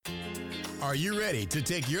Are you ready to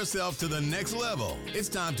take yourself to the next level? It's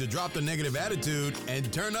time to drop the negative attitude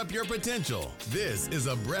and turn up your potential. This is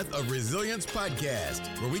a Breath of Resilience podcast,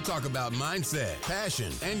 where we talk about mindset,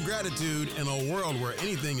 passion, and gratitude in a world where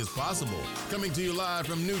anything is possible. Coming to you live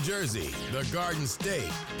from New Jersey, the Garden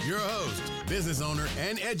State, your host, business owner,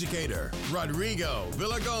 and educator, Rodrigo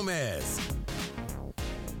Villagomez.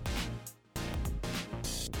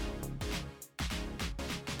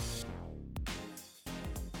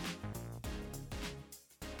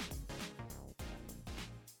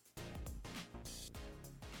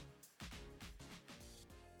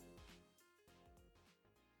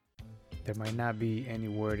 There might not be any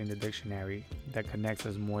word in the dictionary that connects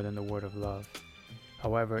us more than the word of love.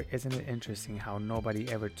 However, isn't it interesting how nobody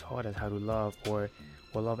ever taught us how to love or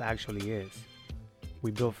what love actually is?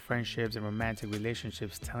 We build friendships and romantic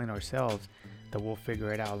relationships telling ourselves that we'll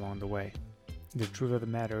figure it out along the way. The truth of the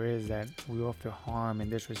matter is that we often harm and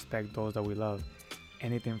disrespect those that we love.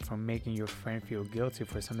 Anything from making your friend feel guilty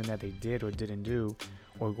for something that they did or didn't do,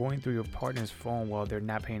 or going through your partner's phone while they're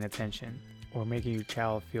not paying attention, or making your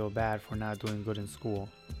child feel bad for not doing good in school.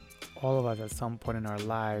 All of us at some point in our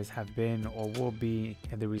lives have been or will be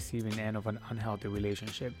at the receiving end of an unhealthy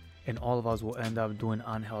relationship, and all of us will end up doing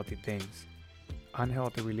unhealthy things.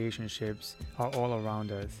 Unhealthy relationships are all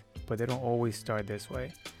around us, but they don't always start this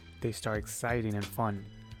way. They start exciting and fun.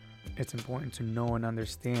 It's important to know and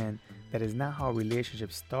understand that it's not how a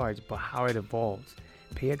relationship starts, but how it evolves.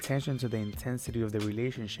 Pay attention to the intensity of the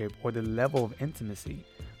relationship or the level of intimacy.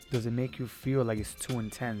 Does it make you feel like it's too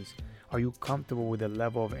intense? Are you comfortable with the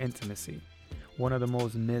level of intimacy? One of the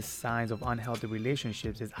most missed signs of unhealthy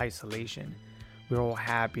relationships is isolation. We're all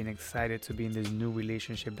happy and excited to be in this new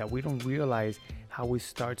relationship that we don't realize how we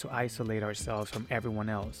start to isolate ourselves from everyone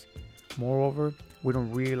else. Moreover, we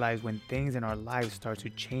don't realize when things in our lives start to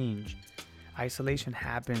change. Isolation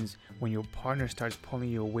happens when your partner starts pulling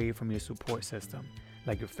you away from your support system,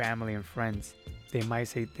 like your family and friends. They might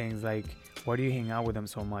say things like, "Why do you hang out with them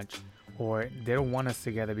so much?" Or, "They don't want us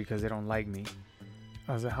together because they don't like me."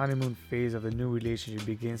 As the honeymoon phase of the new relationship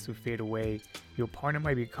begins to fade away, your partner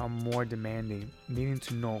might become more demanding, needing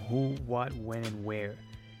to know who, what, when, and where.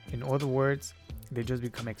 In other words, they just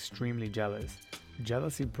become extremely jealous.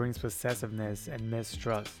 Jealousy brings possessiveness and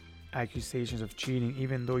mistrust, accusations of cheating,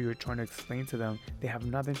 even though you're trying to explain to them they have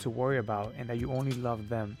nothing to worry about and that you only love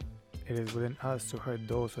them. It is within us to hurt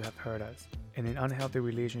those who have hurt us. And in unhealthy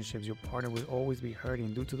relationships, your partner will always be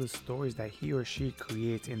hurting due to the stories that he or she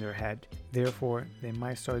creates in their head. Therefore, they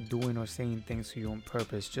might start doing or saying things to you on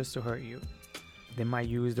purpose just to hurt you. They might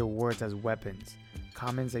use their words as weapons.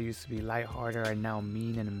 Comments that used to be lighthearted are now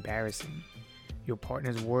mean and embarrassing. Your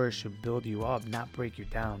partner's words should build you up, not break you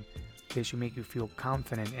down. They should make you feel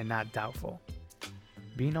confident and not doubtful.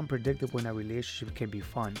 Being unpredictable in a relationship can be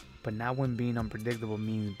fun, but not when being unpredictable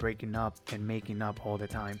means breaking up and making up all the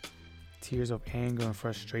time. Tears of anger and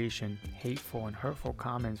frustration, hateful and hurtful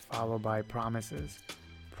comments followed by promises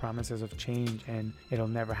of change, and it'll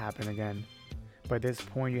never happen again. By this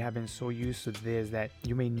point, you have been so used to this that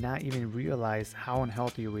you may not even realize how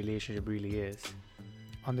unhealthy your relationship really is.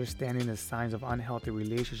 Understanding the signs of unhealthy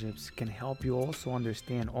relationships can help you also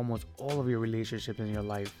understand almost all of your relationships in your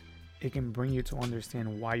life. It can bring you to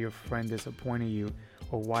understand why your friend disappointed you,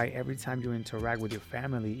 or why every time you interact with your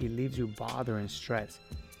family, it leaves you bothered and stressed.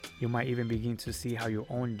 You might even begin to see how your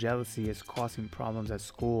own jealousy is causing problems at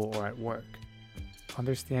school or at work.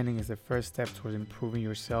 Understanding is the first step towards improving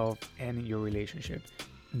yourself and your relationship.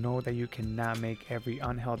 Know that you cannot make every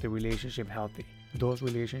unhealthy relationship healthy. Those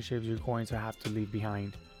relationships you're going to have to leave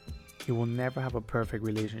behind. You will never have a perfect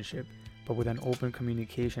relationship, but with an open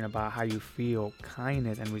communication about how you feel,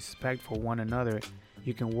 kindness, and respect for one another,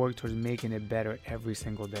 you can work towards making it better every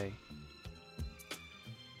single day.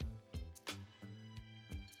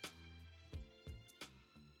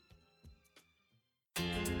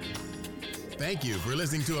 Thank you for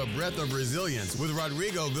listening to A Breath of Resilience with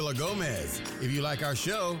Rodrigo Villagomez. If you like our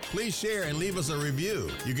show, please share and leave us a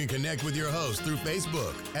review. You can connect with your host through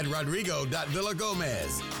Facebook at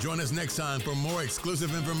rodrigo.villagomez. Join us next time for more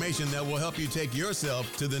exclusive information that will help you take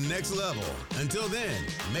yourself to the next level. Until then,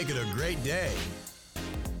 make it a great day.